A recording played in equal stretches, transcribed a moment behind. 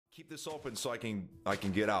Keep this open so I can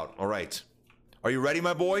get out. All right. Are you ready,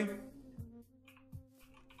 my boy?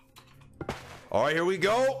 All right, here we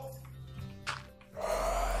go.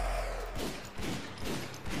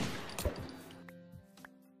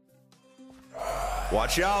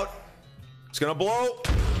 Watch out. It's gonna blow.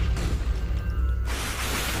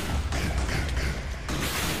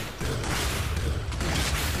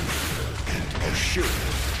 Oh, shoot.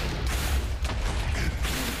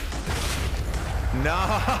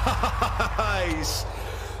 Nice.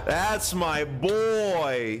 That's my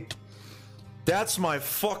boy. That's my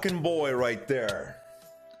fucking boy right there.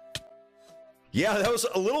 Yeah, that was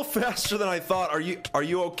a little faster than I thought. Are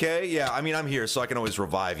you okay? Yeah, I mean, I'm here, so I can always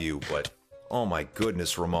revive you, but oh my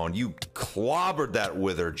goodness, Ramon, you clobbered that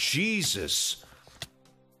wither. Jesus.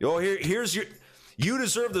 Yo, here's your... You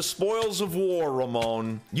deserve the spoils of war,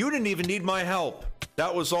 Ramon. You didn't even need my help.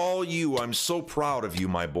 That was all you. I'm so proud of you,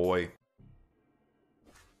 my boy.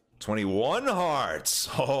 21 hearts.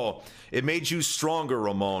 Oh, it made you stronger,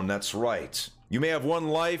 Ramon. That's right. You may have one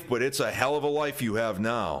life, but it's a hell of a life you have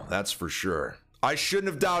now. That's for sure. I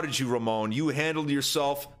shouldn't have doubted you, Ramon. You handled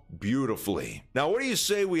yourself beautifully. Now, what do you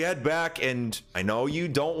say we head back and... I know you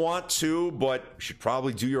don't want to, but you should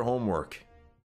probably do your homework.